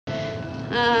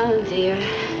Oh, dear.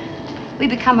 We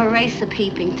become a race of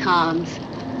peeping Toms.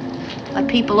 What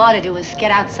people ought to do is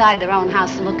get outside their own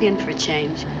house and look in for a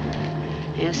change.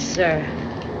 Yes, sir.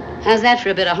 How's that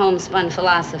for a bit of homespun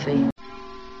philosophy?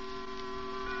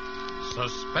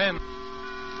 Suspense.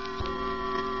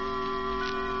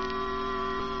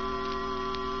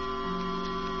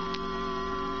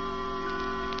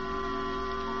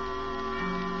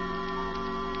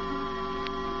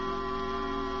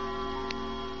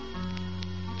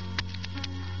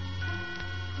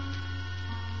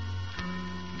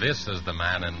 This is the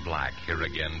Man in Black, here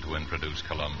again to introduce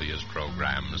Columbia's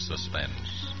program,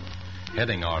 Suspense.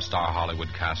 Heading our Star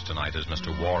Hollywood cast tonight is Mr.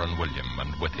 Warren William,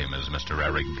 and with him is Mr.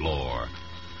 Eric Blore.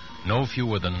 No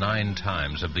fewer than 9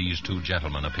 times have these two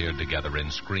gentlemen appeared together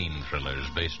in screen thrillers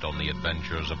based on the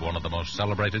adventures of one of the most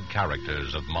celebrated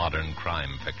characters of modern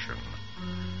crime fiction.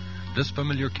 This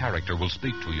familiar character will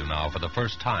speak to you now for the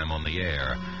first time on the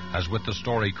air, as with the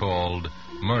story called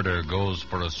Murder Goes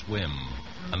for a Swim,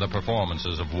 and the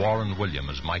performances of Warren William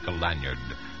as Michael Lanyard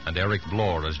and Eric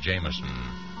Blore as Jameson.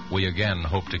 We again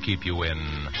hope to keep you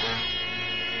in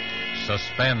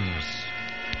suspense.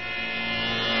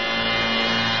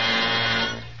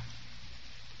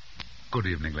 Good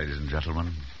evening, ladies and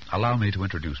gentlemen. Allow me to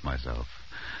introduce myself.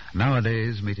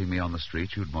 Nowadays, meeting me on the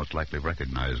street, you'd most likely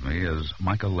recognize me as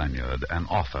Michael Lanyard, an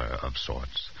author of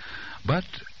sorts. But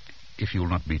if you'll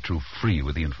not be too free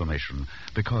with the information,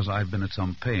 because I've been at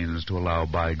some pains to allow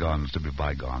bygones to be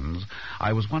bygones,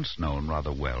 I was once known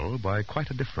rather well by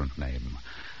quite a different name.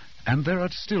 And there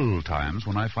are still times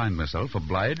when I find myself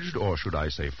obliged, or should I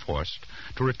say forced,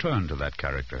 to return to that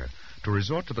character, to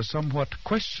resort to the somewhat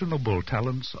questionable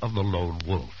talents of the lone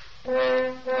wolf.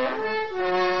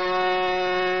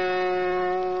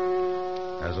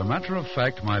 As a matter of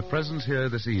fact, my presence here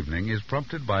this evening is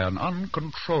prompted by an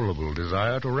uncontrollable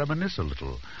desire to reminisce a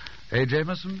little. Eh,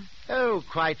 Jameson? Oh,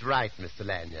 quite right, Mr.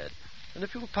 Lanyard. And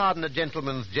if you'll pardon a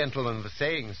gentleman for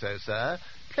saying so, sir,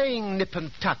 playing nip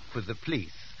and tuck with the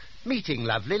police, meeting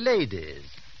lovely ladies,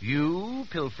 you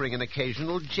pilfering an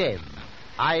occasional gem,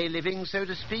 I living, so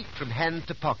to speak, from hand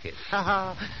to pocket. Ha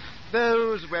ha!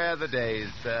 Those were the days,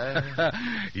 sir.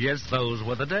 Yes, those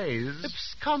were the days.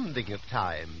 Absconding at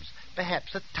times.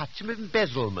 Perhaps a touch of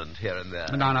embezzlement here and there.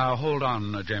 Now, hold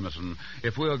on, Jameson.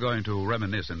 If we're going to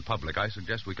reminisce in public, I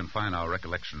suggest we confine our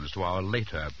recollections to our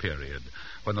later period,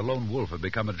 when the lone wolf had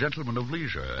become a gentleman of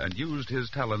leisure and used his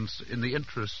talents in the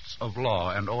interests of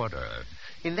law and order.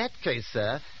 In that case,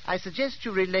 sir, I suggest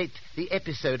you relate the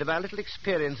episode of our little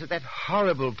experience at that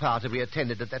horrible party we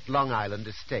attended at that Long Island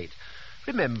estate.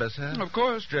 Remember, sir? Of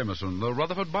course, Jameson, the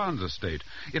Rutherford Barnes estate.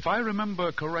 If I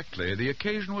remember correctly, the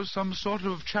occasion was some sort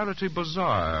of charity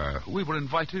bazaar. We were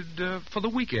invited for the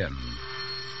weekend.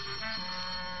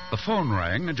 The phone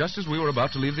rang just as we were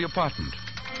about to leave the apartment.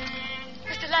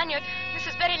 Mr. Lanyard, this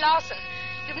is Betty Lawson.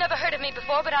 You've never heard of me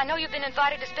before, but I know you've been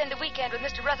invited to spend the weekend with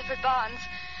Mr. Rutherford Barnes.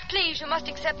 Please, you must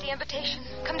accept the invitation.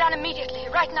 Come down immediately,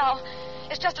 right now.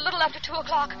 It's just a little after 2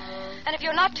 o'clock. And if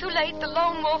you're not too late, the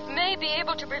lone wolf may be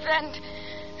able to prevent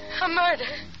a murder.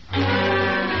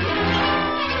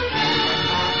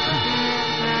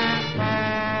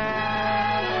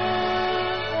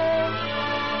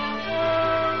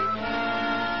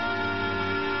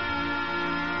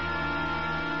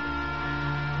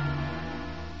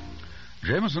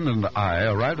 Jameson and I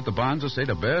arrived at the Barnes estate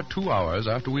a bare 2 hours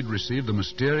after we'd received the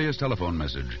mysterious telephone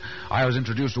message. I was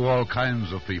introduced to all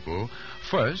kinds of people.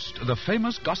 First, the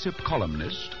famous gossip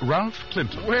columnist, Ralph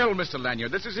Clinton. Well, Mr.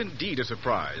 Lanyard, this is indeed a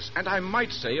surprise, and I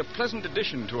might say a pleasant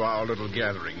addition to our little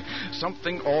gathering.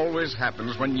 Something always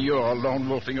happens when you're lone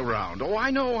wolfing around. Oh, I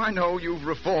know, you've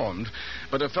reformed.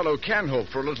 But a fellow can hope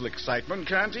for a little excitement,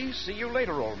 can't he? See you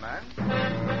later, old man.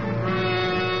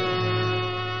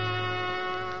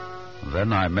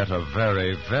 Then I met a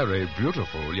very, very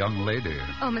beautiful young lady.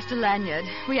 Oh, Mr. Lanyard,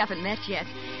 we haven't met yet.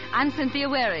 I'm Cynthia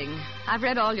Waring. I've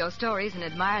read all your stories and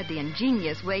admired the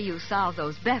ingenious way you solve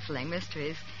those baffling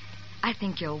mysteries. I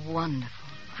think you're wonderful,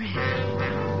 really.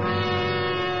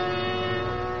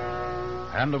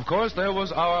 And, of course, there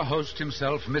was our host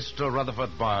himself, Mr.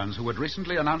 Rutherford Barnes, who had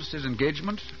recently announced his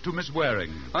engagement to Miss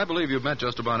Waring. I believe you've met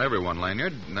just about everyone,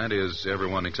 Lanyard. That is,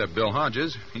 everyone except Bill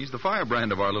Hodges. He's the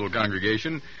firebrand of our little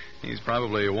congregation. He's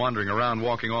probably wandering around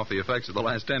walking off the effects of the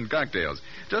last 10 cocktails.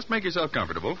 Just make yourself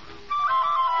comfortable.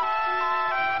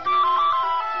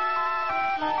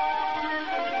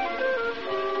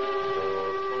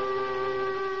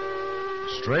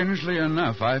 Strangely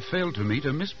enough, I failed to meet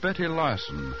a Miss Betty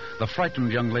Larson, the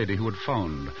frightened young lady who had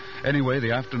phoned. Anyway,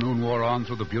 the afternoon wore on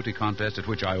through the beauty contest at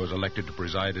which I was elected to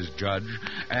preside as judge,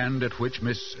 and at which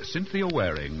Miss Cynthia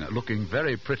Waring, looking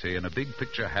very pretty in a big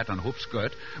picture hat and hoop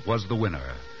skirt, was the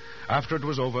winner. After it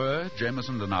was over,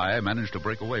 Jameson and I managed to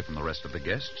break away from the rest of the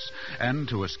guests, and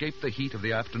to escape the heat of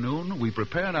the afternoon, we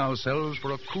prepared ourselves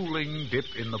for a cooling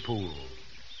dip in the pool.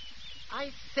 I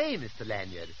say, Mr.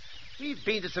 Lanyard, we've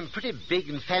been to some pretty big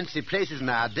and fancy places in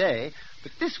our day,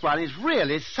 but this one is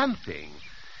really something.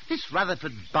 This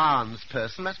Rutherford Barnes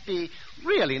person must be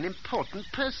really an important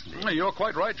person. You're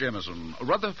quite right, Jameson.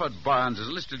 Rutherford Barnes is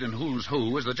listed in Who's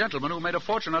Who as the gentleman who made a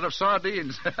fortune out of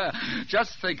sardines.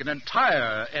 Just think, an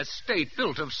entire estate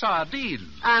built of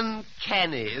sardines.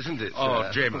 Uncanny, isn't it, sir?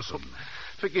 Oh, Jameson.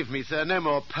 Forgive me, sir. No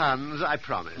more puns, I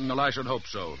promise. Well, I should hope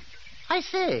so. I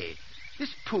say,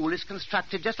 this pool is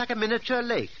constructed just like a miniature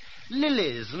lake.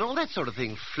 Lilies and all that sort of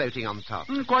thing floating on top.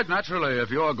 Quite naturally, if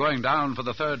you're going down for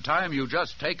the third time, you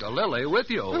just take a lily with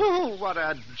you. Oh, what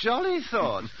a jolly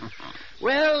thought.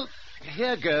 Well,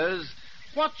 here goes.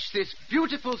 Watch this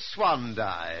beautiful swan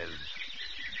dive.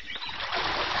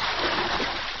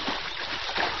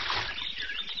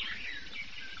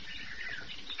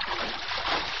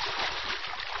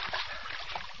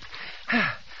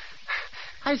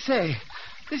 I say,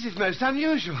 this is most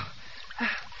unusual.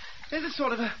 There's a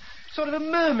sort of a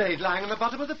mermaid lying on the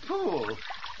bottom of the pool.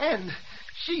 And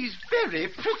she's very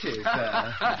pretty,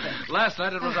 sir. Last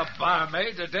night it was a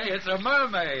barmaid. Today it's a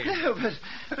mermaid. No,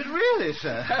 but really,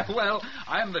 sir. Well,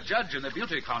 I'm the judge in the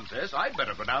beauty contest. I'd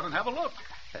better go down and have a look.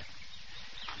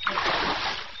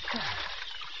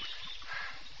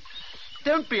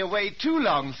 Don't be away too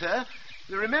long, sir.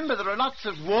 You remember there are lots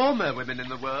of warmer women in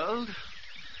the world.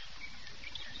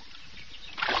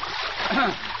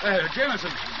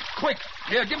 Jameson, quick.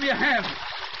 Here, give me a hand.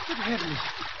 Good heavens.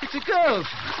 It's a girl.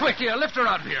 Quick, here, lift her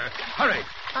out of here. Hurry.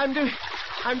 I'm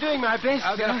doing my best,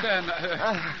 I'll sir. get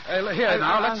there. Here,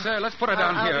 now, let's put her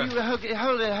down here. You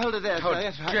hold her there, sir.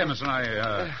 Yes, Jameson,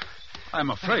 I'm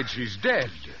afraid she's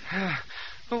dead.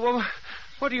 Well,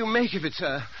 what do you make of it,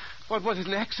 sir? What, was it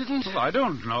an accident? Well, I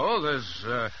don't know.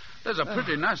 There's a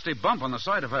pretty nasty bump on the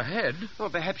side of her head. Well,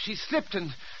 perhaps she slipped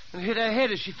and hit her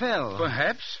head as she fell.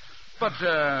 Perhaps. But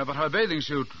her bathing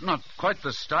suit, not quite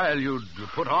the style you'd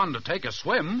put on to take a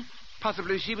swim.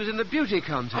 Possibly she was in the beauty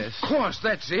contest. Of course,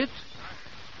 that's it.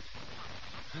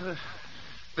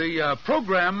 The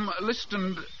program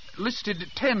listed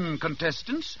 10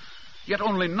 contestants, yet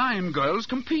only 9 girls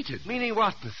competed. Meaning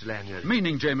what, Mr. Lanyard?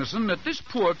 Meaning, Jameson, that this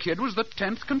poor kid was the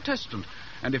 10th contestant.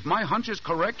 And if my hunch is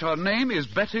correct, her name is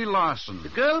Betty Larson. The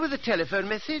girl with the telephone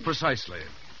message? Precisely.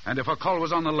 And if her call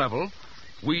was on the level,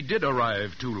 we did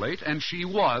arrive too late, and she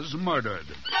was murdered.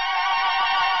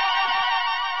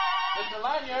 Mr.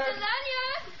 Lanyard! Mr.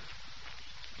 Lanyard!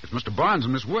 It's Mr. Barnes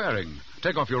and Miss Waring.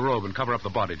 Take off your robe and cover up the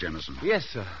body, Jameson. Yes,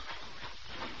 sir.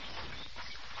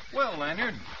 Well,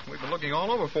 Lanyard, we've been looking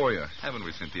all over for you, haven't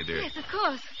we, Cynthia, dear? Yes, of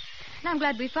course. And I'm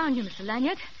glad we found you, Mr.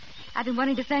 Lanyard. I've been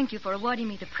wanting to thank you for awarding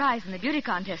me the prize in the beauty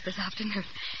contest this afternoon.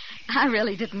 I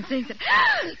really didn't think that...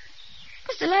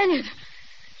 Mr. Lanyard!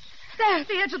 There, at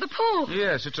the edge of the pool.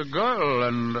 Yes, it's a girl,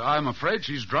 and I'm afraid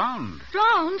she's drowned.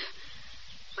 Drowned?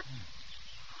 But...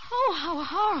 Oh, how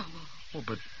horrible. Oh,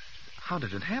 but how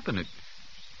did it happen?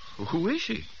 Who is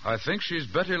she? I think she's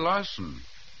Betty Larson.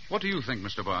 What do you think,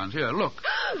 Mr. Barnes? Here, look.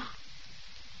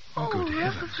 Oh, good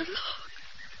heavens. Rutherford, look.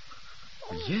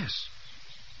 Oh.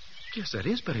 Yes, that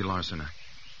is Betty Larson.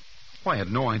 Why, I had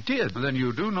no idea. Then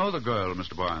you do know the girl,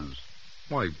 Mr. Barnes.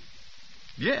 Why,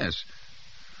 yes.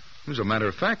 As a matter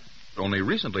of fact, only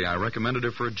recently I recommended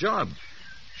her for a job.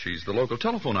 She's the local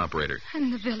telephone operator.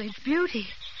 And the village beauty.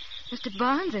 Mr.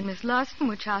 Barnes and Miss Larson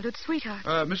were childhood sweethearts.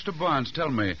 Mr. Barnes, tell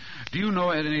me, do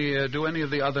any of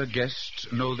the other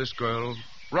guests know this girl?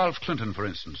 Ralph Clinton, for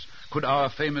instance. Could our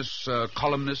famous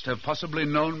columnist have possibly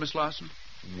known Miss Larson?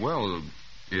 Well,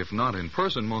 if not in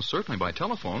person, most certainly by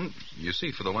telephone. You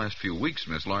see, for the last few weeks,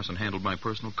 Miss Larson handled my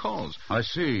personal calls. I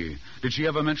see. Did she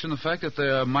ever mention the fact that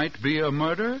there might be a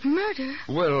murder? Murder?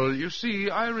 Well, you see,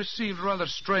 I received a rather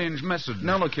strange message.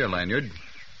 Now, look here, Lanyard.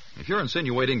 If you're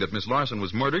insinuating that Miss Larson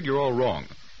was murdered, you're all wrong.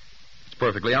 It's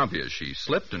perfectly obvious. She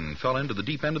slipped and fell into the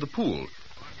deep end of the pool.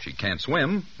 She can't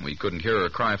swim. We couldn't hear her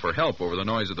cry for help over the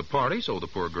noise of the party, so the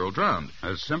poor girl drowned.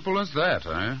 As simple as that,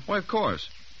 eh? Why, of course.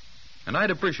 And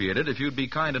I'd appreciate it if you'd be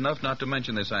kind enough not to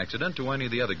mention this accident to any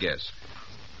of the other guests.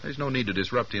 There's no need to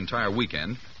disrupt the entire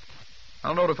weekend.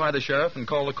 I'll notify the sheriff and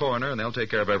call the coroner, and they'll take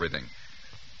care of everything.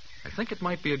 I think it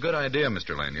might be a good idea,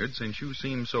 Mr. Lanyard, since you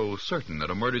seem so certain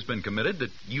that a murder's been committed, that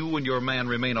you and your man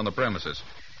remain on the premises.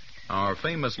 Our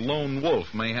famous lone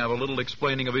wolf may have a little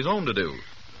explaining of his own to do.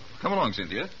 Come along,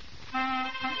 Cynthia.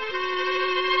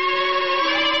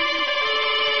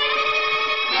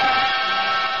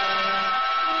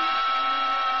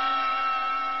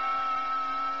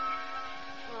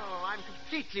 Oh, I'm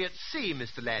completely at sea,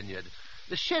 Mr. Lanyard.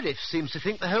 The sheriff seems to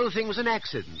think the whole thing was an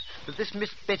accident, that this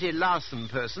Miss Betty Larson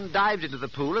person dived into the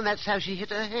pool and that's how she hit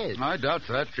her head. I doubt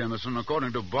that, Jameson.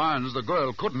 According to Barnes, the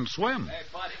girl couldn't swim. Hey,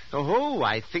 buddy. Oh,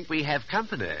 I think we have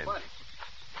company. Buddy.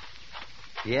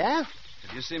 Yeah?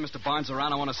 If you see Mr. Barnes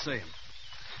around, I want to see him.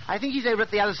 I think he's over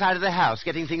at the other side of the house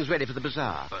getting things ready for the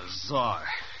bazaar. Bizarre.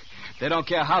 They don't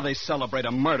care how they celebrate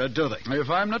a murder, do they? If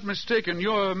I'm not mistaken,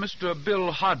 you're Mr.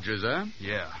 Bill Hodges, eh?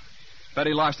 Yeah.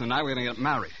 Betty Larson and I were going to get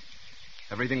married.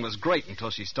 Everything was great until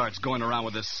she starts going around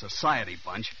with this society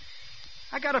bunch.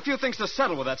 I got a few things to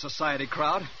settle with that society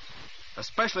crowd.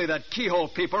 Especially that keyhole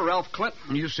peeper, Ralph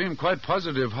Clinton. You seem quite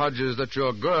positive, Hodges, that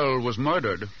your girl was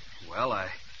murdered. Well,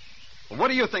 what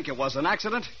do you think it was, an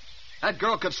accident? That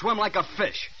girl could swim like a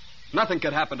fish. Nothing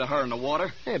could happen to her in the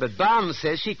water. Hey, but Barnes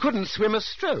says she couldn't swim a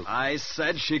stroke. I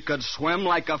said she could swim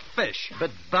like a fish.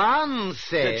 But Barnes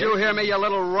says... Did you hear me, you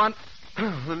little runt?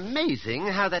 Amazing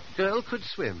how that girl could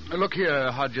swim. Look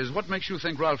here, Hodges, what makes you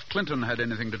think Ralph Clinton had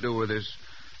anything to do with this?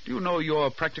 Do you know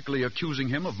you're practically accusing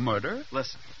him of murder?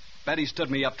 Listen, Betty stood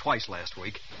me up twice last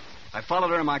week. I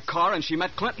followed her in my car, and she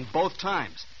met Clinton both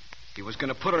times. He was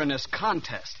going to put her in this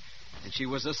contest, and she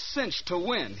was a cinch to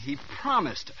win. He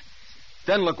promised her.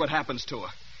 Then look what happens to her.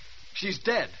 She's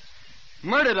dead.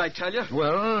 Murdered, I tell you.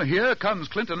 Well, here comes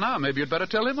Clinton now. Maybe you'd better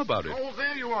tell him about it. Oh,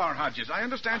 there you are, Hodges. I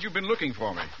understand you've been looking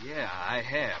for me. Yeah, I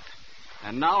have.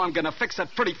 And now I'm going to fix that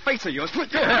pretty face of yours.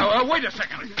 Wait a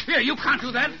second. Here, you can't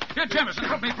do that. Here, Jameson,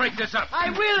 help me break this up. I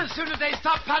will as soon as they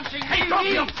stop punching Hey, me. don't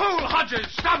be a fool, Hodges.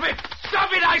 Stop it.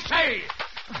 Stop it, I say.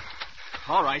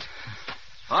 All right.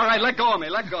 All right, let go of me.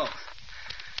 Let go.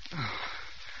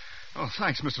 Oh,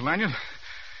 thanks, Mr. Lanyard.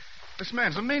 This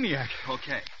man's a maniac.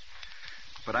 Okay.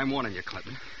 But I'm warning you,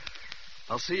 Clinton.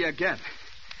 I'll see you again.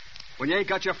 When you ain't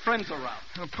got your friends around.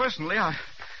 Well, personally, I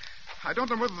don't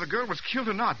know whether the girl was killed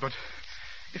or not, but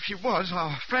if she was,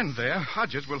 our friend there,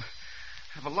 Hodges, will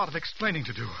have a lot of explaining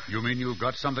to do. You mean you've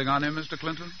got something on him, Mr.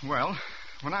 Clinton? Well,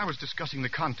 when I was discussing the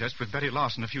contest with Betty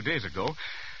Larson a few days ago,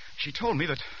 she told me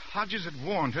that Hodges had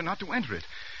warned her not to enter it.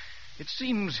 It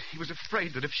seems he was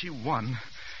afraid that if she won,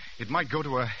 it might go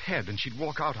to her head and she'd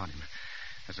walk out on him.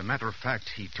 As a matter of fact,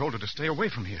 he told her to stay away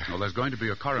from here. Well, there's going to be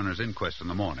a coroner's inquest in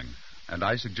the morning, and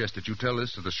I suggest that you tell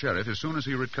this to the sheriff as soon as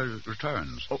he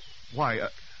returns. Oh, why,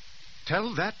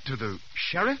 tell that to the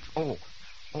sheriff? Oh,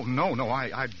 no,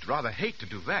 I'd rather hate to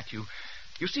do that. You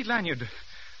see, Lanyard,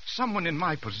 someone in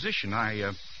my position,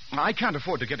 I can't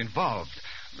afford to get involved.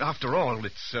 After all,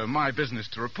 it's my business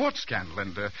to report scandal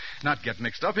and not get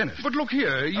mixed up in it. But look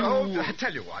here, you... Oh,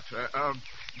 tell you what,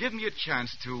 give me a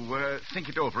chance to think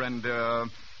it over, and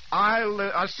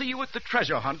I'll see you at the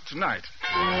treasure hunt tonight.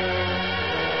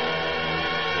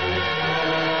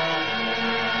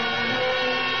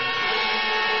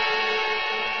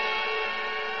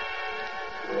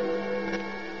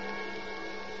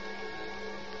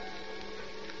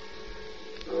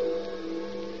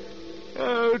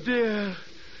 Oh, dear.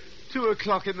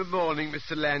 2:00 in the morning,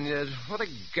 Mr. Lanyard. What a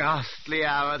ghastly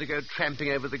hour to go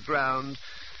tramping over the ground.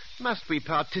 Must we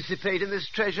participate in this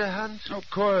treasure hunt? Of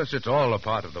course, it's all a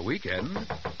part of the weekend.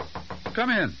 Come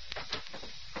in.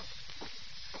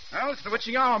 Well, it's the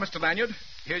witching hour, Mr. Lanyard.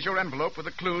 Here's your envelope with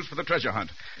the clues for the treasure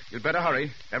hunt. You'd better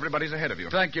hurry. Everybody's ahead of you.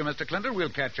 Thank you, Mr. Clinton. We'll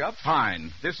catch up.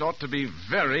 Fine. This ought to be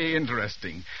very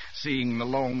interesting. Seeing the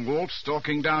lone wolf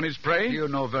stalking down his prey. You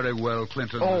know very well,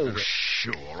 Clinton. Oh,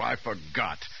 sure. I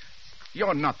forgot.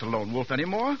 You're not the lone wolf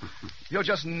anymore. You're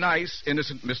just nice,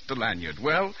 innocent Mr. Lanyard.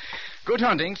 Well, good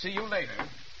hunting. See you later.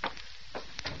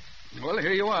 Well,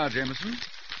 here you are, Jameson.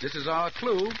 This is our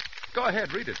clue. Go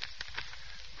ahead, read it.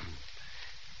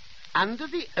 Under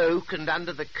the oak and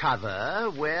under the cover,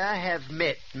 where have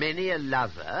met many a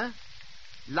lover,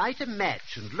 light a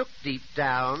match and look deep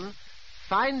down,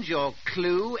 find your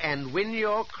clue and win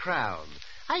your crown.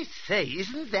 I say,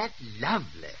 isn't that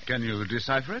lovely? Can you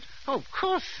decipher it? Oh, of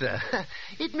course, sir.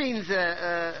 It means,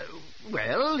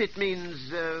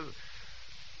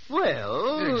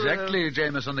 Exactly,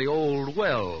 Jameson, the old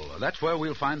well. That's where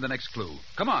we'll find the next clue.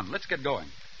 Come on, let's get going.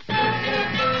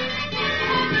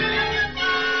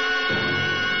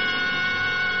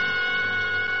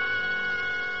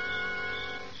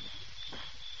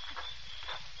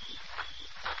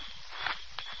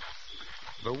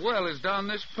 The well is down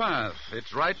this path.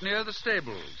 It's right near the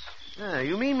stables.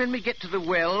 You mean when we get to the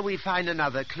well, we find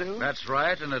another clue? That's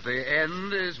right, and at the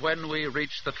end is when we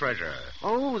reach the treasure.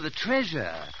 Oh, the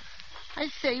treasure. I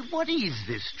say, what is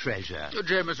this treasure?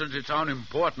 Jameson, it's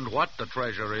unimportant what the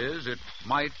treasure is. It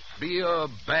might be a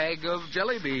bag of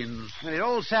jelly beans. Well, it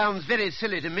all sounds very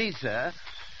silly to me, sir.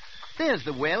 There's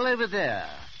the well over there.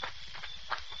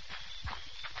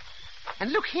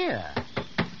 And look here.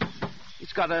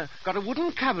 It's got a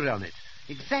wooden cover on it,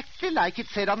 exactly like it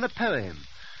said on the poem.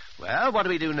 Well, what do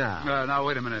we do now? Now,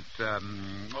 wait a minute.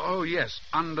 Oh, yes,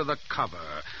 under the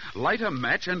cover. Light a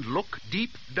match and look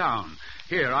deep down.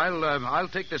 Here, I'll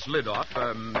take this lid off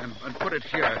and put it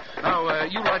here. Now,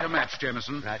 you light a match,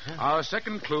 Jameson. Right, huh? Our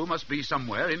second clue must be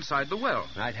somewhere inside the well.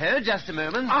 Right, here, just a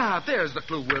moment. Ah, there's the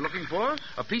clue we're looking for.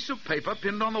 A piece of paper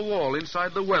pinned on the wall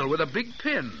inside the well with a big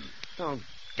pin. Oh,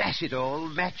 dash it all.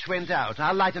 Match went out.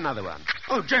 I'll light another one.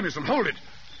 Oh, Jameson, hold it.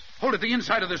 Hold it. The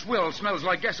inside of this well smells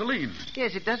like gasoline.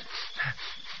 Yes, it does.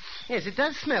 Yes, it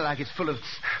does smell like it's full of...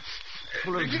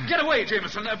 Get away,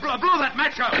 Jameson. Blow that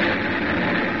match out.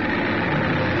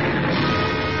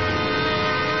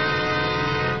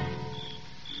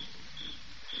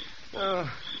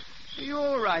 Oh, are you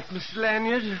all right, Mr.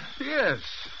 Lanyard? Yes,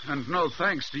 and no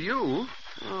thanks to you.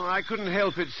 Oh, I couldn't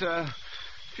help it, sir.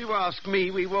 If you ask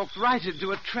me, we walked right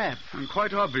into a trap. And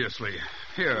quite obviously.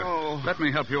 Here, let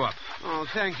me help you up. Oh,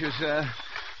 thank you, sir.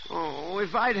 Oh,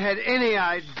 if I'd had any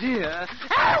idea...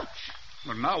 Ouch!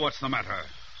 Well, now what's the matter?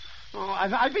 Oh,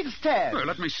 I've been stabbed. Well,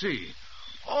 let me see.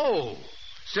 Oh,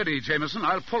 steady, Jameson.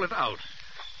 I'll pull it out.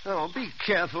 Oh, be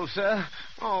careful, sir.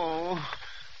 Oh.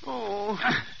 Oh!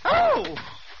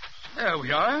 There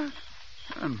we are.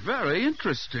 And very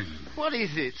interesting. What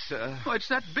is it, sir? Oh, it's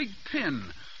that big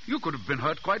pin. You could have been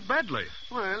hurt quite badly.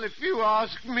 Well, if you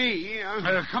ask me...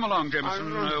 Come along,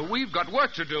 Jameson. We've got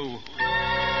work to do.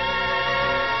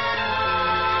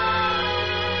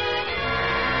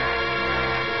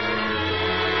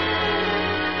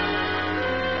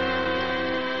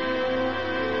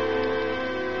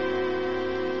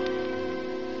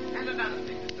 And another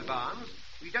thing, Mr. Barnes.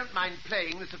 We don't mind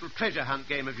playing this little treasure hunt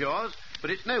game of yours,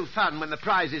 but it's no fun when the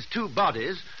prize is 2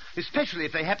 bodies, especially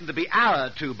if they happen to be our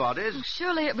 2 bodies. Oh,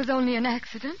 surely it was only an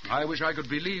accident. I wish I could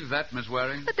believe that, Miss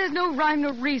Waring. But there's no rhyme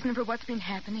nor reason for what's been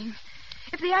happening.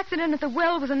 If the accident at the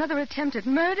well was another attempt at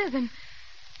murder, then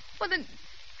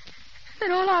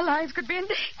all our lives could be in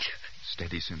danger.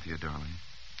 Steady, Cynthia, darling.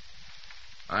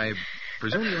 I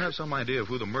presume you have some idea of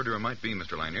who the murderer might be,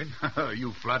 Mr. Lanyard.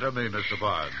 You flatter me, Mr.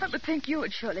 Barnes. I would think you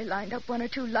had surely lined up 1 or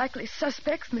 2 likely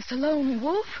suspects, Mr. Lone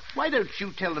Wolf. Why don't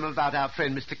you tell them about our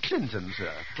friend Mr. Clinton,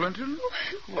 sir? Clinton?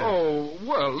 Oh,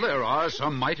 well, there are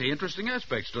some mighty interesting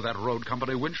aspects to that road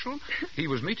company Winchell. He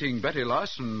was meeting Betty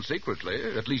Larson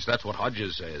secretly. At least that's what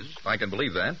Hodges says. I can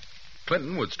believe that.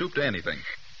 Clinton would stoop to anything.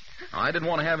 I didn't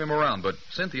want to have him around, but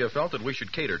Cynthia felt that we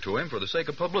should cater to him for the sake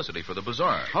of publicity for the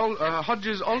bazaar.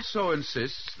 Hodges also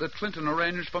insists that Clinton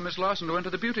arranged for Miss Larson to enter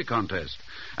the beauty contest,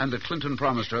 and that Clinton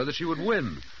promised her that she would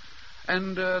win.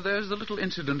 And there's the little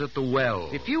incident at the well.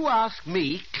 If you ask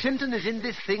me, Clinton is in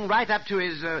this thing right up to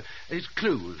his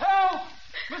clues. Help!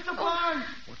 Mr. Barnes!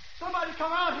 Somebody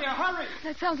come out here, hurry!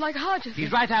 That sounds like Hodges.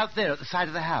 He's right out there at the side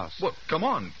of the house. Well, come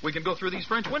on. We can go through these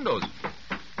French windows.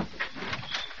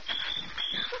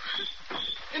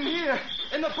 In here,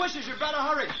 in the bushes, you better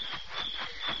hurry.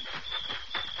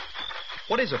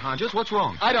 What is it, Hodges? What's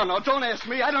wrong? I don't know. Don't ask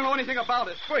me. I don't know anything about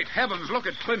it. Great heavens, look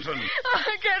at Clinton. Oh,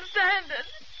 I can't stand it.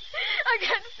 I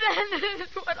can't stand it.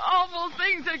 What awful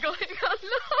things are going on.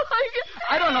 No,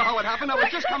 I don't know how it happened. I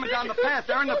was just coming down the path.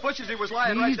 There in the bushes, he was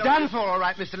lying right He's there. done for, all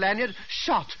right, Mr. Lanyard.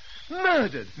 Shot.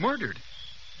 Murdered. Murdered?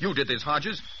 You did this,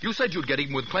 Hodges. You said you'd get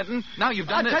even with Clinton. Now you've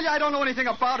done this. I tell you, I don't know anything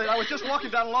about it. I was just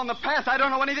walking down along the path. I don't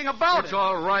know anything about It's it.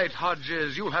 all right,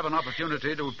 Hodges. You'll have an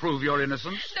opportunity to prove your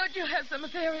innocence. Don't you have some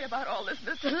theory about all this,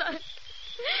 Mr. Lyon?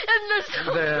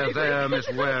 Isn't there so There, Miss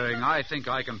Waring. I think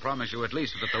I can promise you at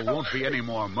least that there won't be any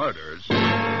more murders.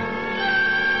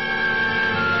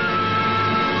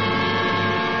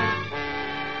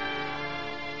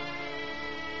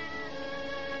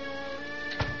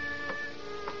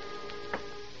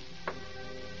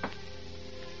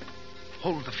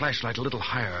 Hold the flashlight a little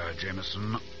higher,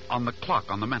 Jameson, on the clock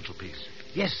on the mantelpiece.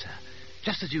 Yes, sir.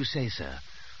 Just as you say, sir.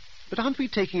 But aren't we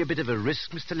taking a bit of a risk,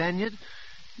 Mr. Lanyard?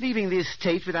 Leaving the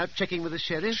estate without checking with the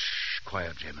sheriff? Shh,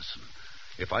 quiet, Jameson.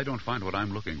 If I don't find what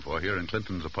I'm looking for here in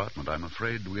Clinton's apartment, I'm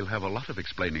afraid we'll have a lot of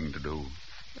explaining to do.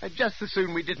 I'd just as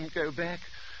soon we didn't go back.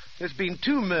 There's been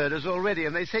 2 murders already,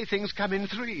 and they say things come in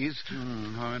 3s.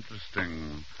 How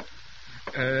interesting.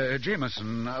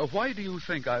 Jameson, why do you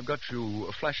think I've got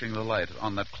you flashing the light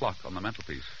on that clock on the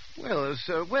mantelpiece? Well,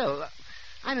 sir,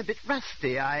 I'm a bit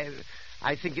rusty. I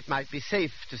think it might be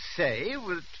safe to say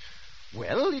that,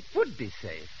 well, it would be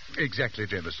safe. Exactly,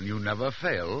 Jameson. You never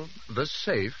fail. The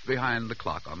safe behind the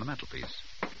clock on the mantelpiece.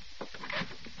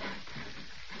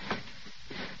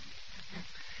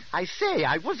 I say,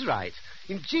 I was right.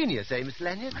 Ingenious, eh, Mr.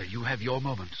 Lanyard? You have your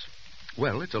moments.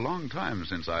 Well, it's a long time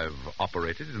since I've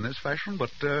operated in this fashion,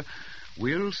 but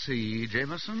we'll see,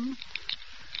 Jameson.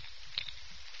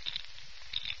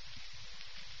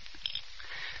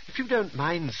 If you don't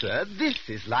mind, sir, this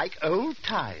is like old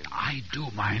times. I do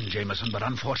mind, Jameson, but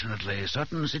unfortunately,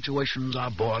 certain situations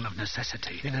are born of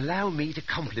necessity. Then allow me to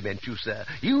compliment you, sir.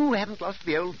 You haven't lost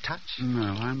the old touch. No,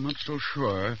 I'm not so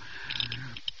sure.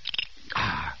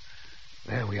 Ah,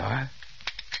 there we are.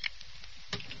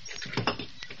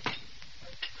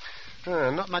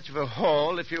 Not much of a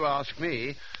haul, if you ask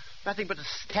me. Nothing but a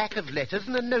stack of letters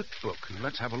and a notebook.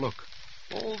 Let's have a look.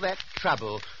 All that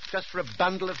trouble just for a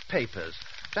bundle of papers.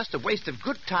 Just a waste of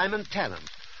good time and talent.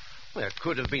 There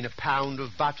could have been a pound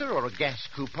of butter or a gas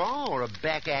coupon or a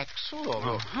back axle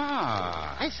or...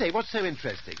 Aha! I say, what's so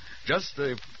interesting? Just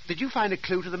the... Did you find a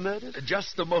clue to the murders?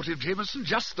 Just the motive, Jameson.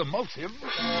 Just the motive.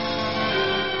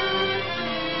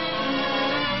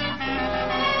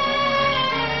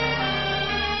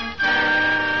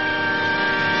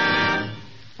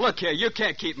 Look here, you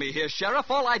can't keep me here, Sheriff.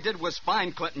 All I did was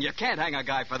find Clinton. You can't hang a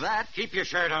guy for that. Keep your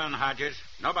shirt on, Hodges.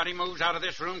 Nobody moves out of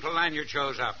this room till Lanyard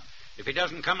shows up. If he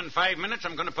doesn't come in 5 minutes,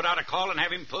 I'm going to put out a call and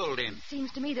have him pulled in.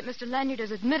 Seems to me that Mr. Lanyard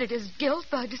has admitted his guilt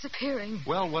by disappearing.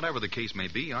 Well, whatever the case may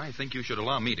be, I think you should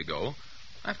allow me to go.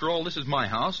 After all, this is my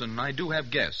house, and I do have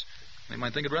guests. They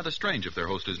might think it rather strange if their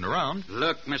host isn't around.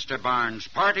 Look, Mr. Barnes,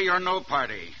 party or no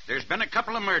party, there's been a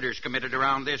couple of murders committed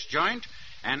around this joint,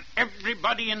 and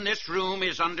everybody in this room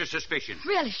is under suspicion.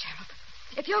 Really, Sheriff?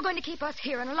 If you're going to keep us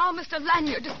here and allow Mr.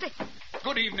 Lanyard to stay...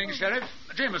 Good evening, Sheriff.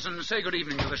 Jameson, say good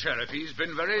evening to the Sheriff. He's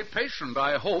been very patient,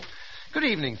 I hope. Good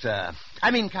evening, sir.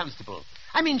 Constable.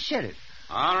 Sheriff.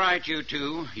 All right, you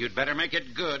two. You'd better make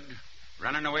it good.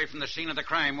 Running away from the scene of the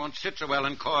crime won't sit so well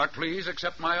in court. Please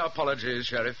accept my apologies,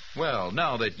 Sheriff. Well,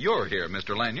 now that you're here,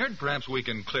 Mr. Lanyard, perhaps we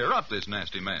can clear up this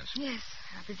nasty mess. Yes,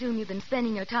 I presume you've been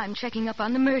spending your time checking up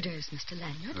on the murders, Mr.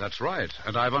 Lanyard. That's right.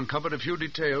 And I've uncovered a few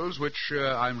details which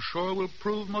I'm sure will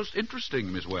prove most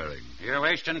interesting, Miss Waring. You're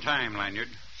wasting time, Lanyard.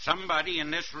 Somebody in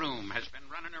this room has been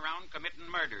running around committing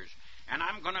murders, and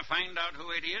I'm going to find out who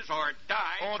it is or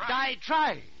die Or trying. die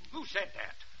trying. Who said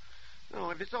that? Oh,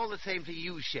 if it's all the same to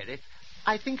you, Sheriff,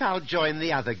 I think I'll join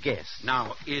the other guests.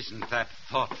 Now, isn't that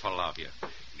thoughtful of you?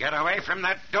 Get away from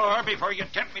that door before you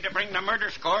tempt me to bring the murder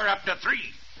score up to 3.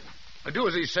 Do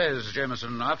as he says,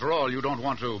 Jameson. After all, you don't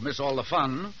want to miss all the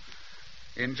fun.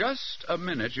 In just a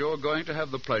minute, you're going to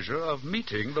have the pleasure of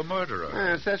meeting the murderer.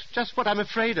 Yes, that's just what I'm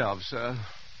afraid of, sir.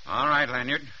 All right,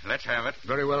 Lanyard. Let's have it.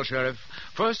 Very well, Sheriff.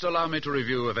 First, allow me to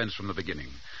review events from the beginning.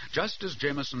 Just as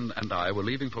Jameson and I were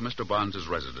leaving for Mr. Barnes's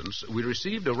residence, we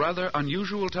received a rather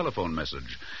unusual telephone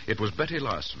message. It was Betty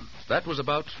Larson. That was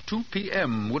about 2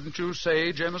 p.m., wouldn't you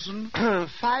say, Jameson?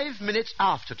 5 minutes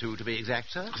after 2, to be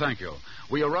exact, sir. Thank you.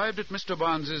 We arrived at Mr.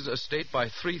 Barnes's estate by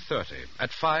 3:30.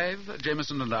 At 5,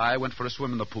 Jameson and I went for a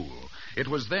swim in the pool. It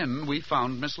was then we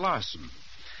found Miss Larson.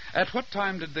 At what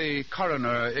time did the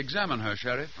coroner examine her,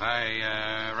 Sheriff?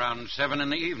 Around 7 in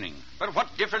the evening. But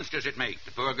what difference does it make?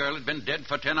 The poor girl had been dead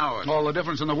for 10 hours. All the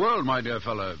difference in the world, my dear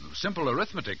fellow. Simple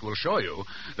arithmetic will show you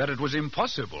that it was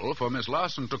impossible for Miss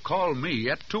Larson to call me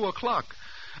at 2 o'clock.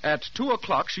 At 2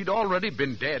 o'clock, she'd already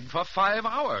been dead for 5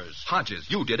 hours. Hodges,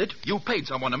 you did it. You paid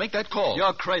someone to make that call.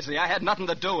 You're crazy. I had nothing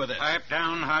to do with it. Pipe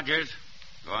down, Hodges.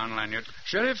 Go on, Lanyard.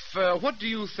 Sheriff, what do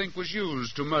you think was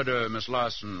used to murder Miss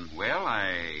Larson? Well,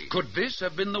 Could this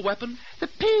have been the weapon? The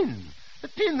pin. The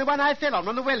pin, the one I fell on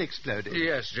when the well exploded.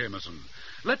 Yes, Jameson.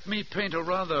 Let me paint a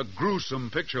rather gruesome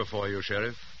picture for you,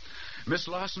 Sheriff. Miss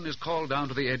Larson is called down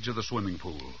to the edge of the swimming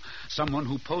pool. Someone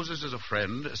who poses as a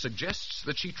friend suggests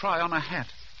that she try on a hat.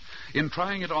 In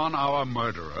trying it on, our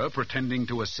murderer, pretending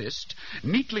to assist,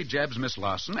 neatly jabs Miss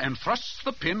Larson and thrusts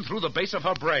the pin through the base of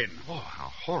her brain. Oh, how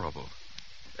horrible.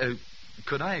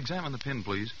 Could I examine the pin,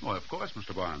 please? Oh, of course,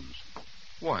 Mr. Barnes.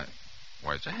 Why,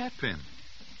 it's a hat pin.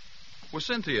 Well,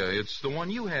 Cynthia, it's the one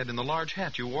you had in the large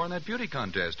hat you wore in that beauty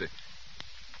contest.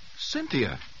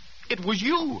 Cynthia, it was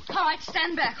you. All right,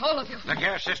 stand back, all of you. Look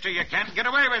here, sister, you can't get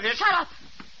away with it. Shut up.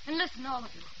 And listen, all of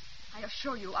you. I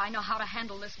assure you I know how to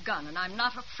handle this gun, and I'm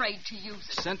not afraid to use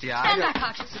it. Cynthia, Stand back,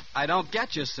 Hodges. I don't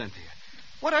get you, Cynthia.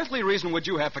 What earthly reason would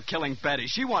you have for killing Betty?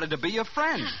 She wanted to be your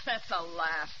friend. That's a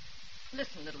laugh.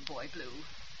 Listen, little boy Blue.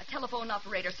 A telephone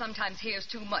operator sometimes hears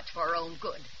too much for her own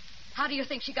good. How do you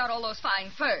think she got all those fine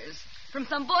furs? From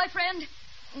some boyfriend?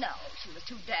 No, she was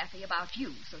too daffy about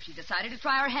you, so she decided to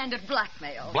try her hand at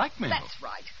blackmail. Blackmail? That's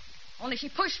right. Only she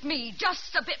pushed me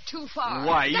just a bit too far.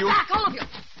 Why, Get you... back, all of you.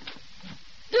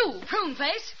 You, prune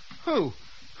face. Who?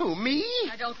 Who, me?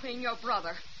 I don't mean your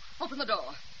brother. Open the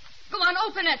door. Go on,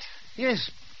 open it.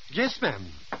 Yes. Yes, ma'am.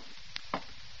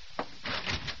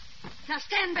 Now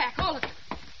stand back, all of you.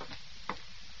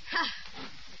 Ha.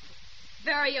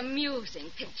 Very amusing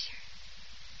picture.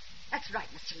 That's right,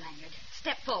 Mr. Lanyard.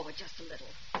 Step forward just a little.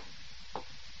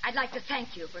 I'd like to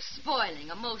thank you for spoiling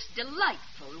a most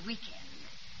delightful weekend.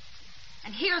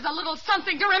 And here's a little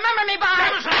something to remember me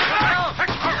by.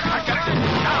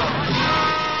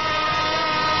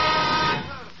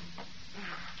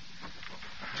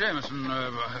 Jameson,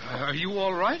 are you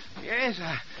all right? Yes,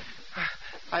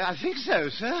 I think so,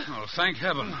 sir. Oh, thank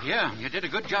heaven. Yeah, you did a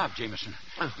good job, Jameson.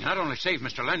 You not only saved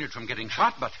Mr. Lanyard from getting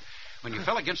shot, but when you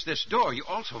fell against this door, you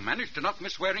also managed to knock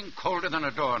Miss Waring colder than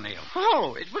a doornail.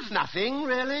 Oh, it was nothing,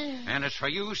 really. And as for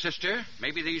you, sister,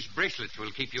 maybe these bracelets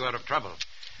will keep you out of trouble.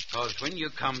 Because when you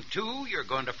come to, you're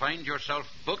going to find yourself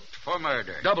booked for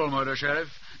murder. Double murder, Sheriff.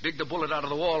 Dig the bullet out of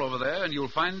the wall over there, and you'll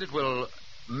find it will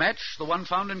match the one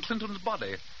found in Clinton's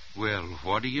body. Well,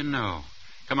 what do you know?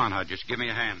 Come on, Hodges, give me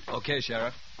a hand. Okay,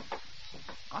 Sheriff.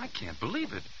 I can't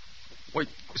believe it. Why,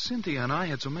 Cynthia and I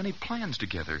had so many plans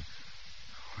together.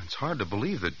 It's hard to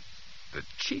believe that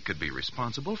she could be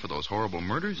responsible for those horrible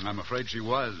murders. I'm afraid she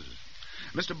was.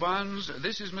 Mr. Barnes,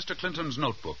 this is Mr. Clinton's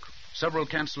notebook. Several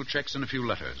canceled checks and a few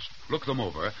letters. Look them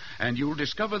over, and you'll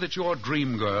discover that your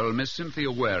dream girl, Miss Cynthia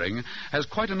Waring, has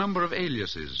quite a number of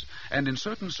aliases, and in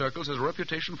certain circles has a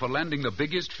reputation for landing the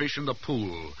biggest fish in the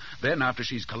pool. Then, after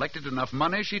she's collected enough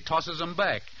money, she tosses them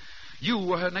back. You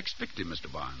were her next victim,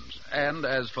 Mr. Barnes. And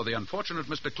as for the unfortunate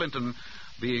Mr. Clinton,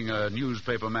 being a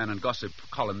newspaper man and gossip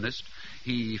columnist,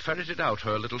 he ferreted out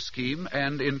her little scheme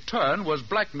and, in turn, was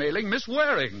blackmailing Miss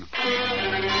Waring.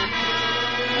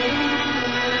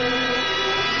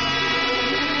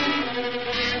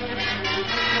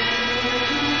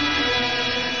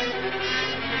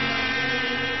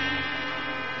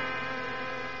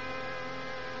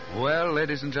 Well,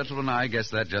 ladies and gentlemen, I guess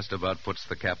that just about puts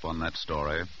the cap on that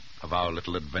story of our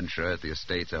little adventure at the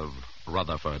estate of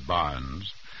Rutherford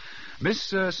Barnes. Miss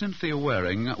Cynthia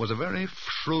Waring was a very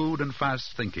shrewd and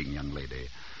fast-thinking young lady.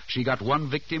 She got one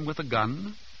victim with a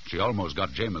gun. She almost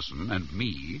got Jameson and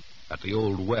me at the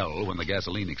old well when the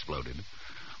gasoline exploded.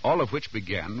 All of which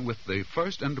began with the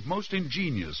first and most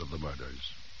ingenious of the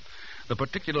murders. The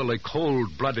particularly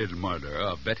cold-blooded murder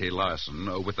of Betty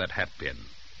Larson with that hat pin.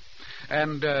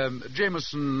 And,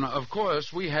 Jameson, of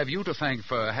course, we have you to thank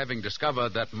for having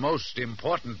discovered that most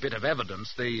important bit of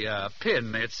evidence, the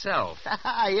pin itself.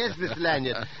 Yes, Mr.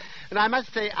 Lanyard. And I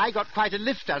must say, I got quite a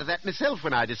lift out of that myself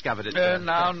when I discovered it.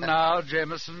 Now,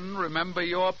 Jameson, remember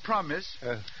your promise.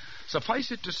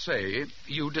 Suffice it to say,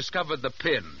 you discovered the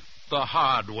pin. The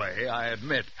hard way, I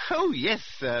admit. Oh, yes,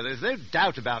 sir. There's no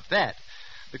doubt about that.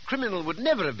 The criminal would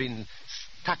never have been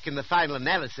stuck in the final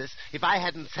analysis if I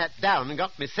hadn't sat down and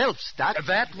got myself stuck.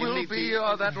 That will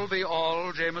be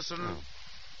all, Jameson. Oh.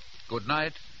 Good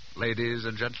night, ladies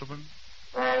and gentlemen.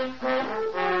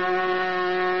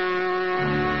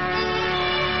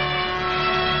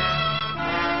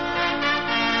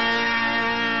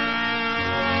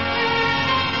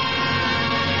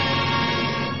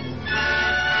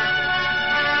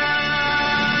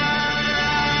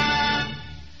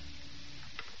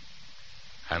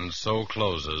 And so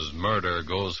closes Murder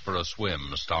Goes for a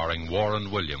Swim, starring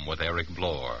Warren William with Eric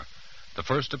Blore. The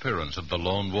first appearance of the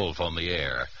Lone Wolf on the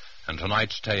air, and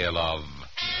tonight's tale of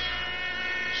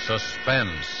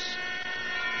Suspense.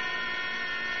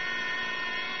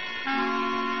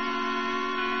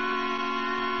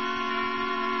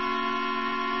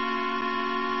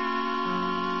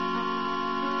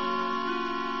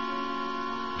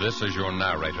 This is your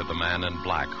narrator, the man in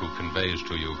black, who conveys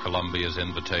to you Columbia's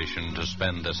invitation to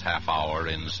spend this half hour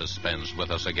in suspense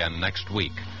with us again next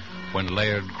week, when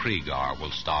Laird Kriegar will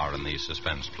star in the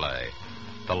suspense play,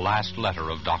 The Last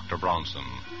Letter of Dr. Bronson,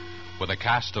 with a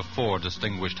cast of 4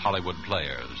 distinguished Hollywood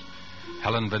players,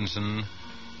 Helen Vinson,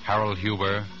 Harold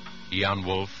Huber, Jan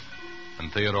Wolfe,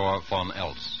 and Theodore von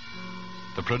Eltz.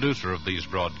 The producer of these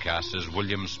broadcasts is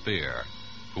William Spear,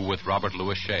 who, with Robert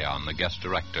Louis Cheon, the guest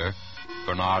director,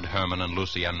 Bernard Herrmann and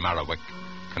Lucienne Marowik,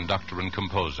 conductor and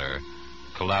composer,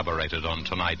 collaborated on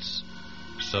tonight's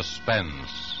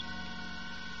Suspense.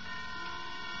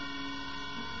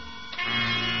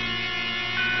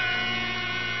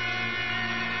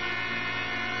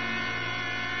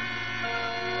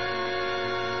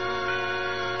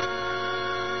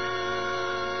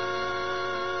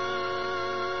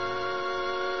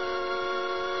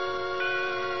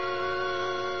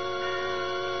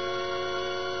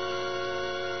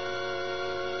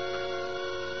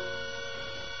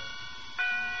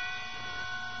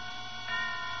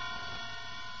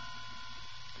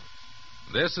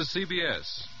 This is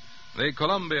CBS, the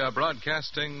Columbia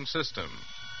Broadcasting System.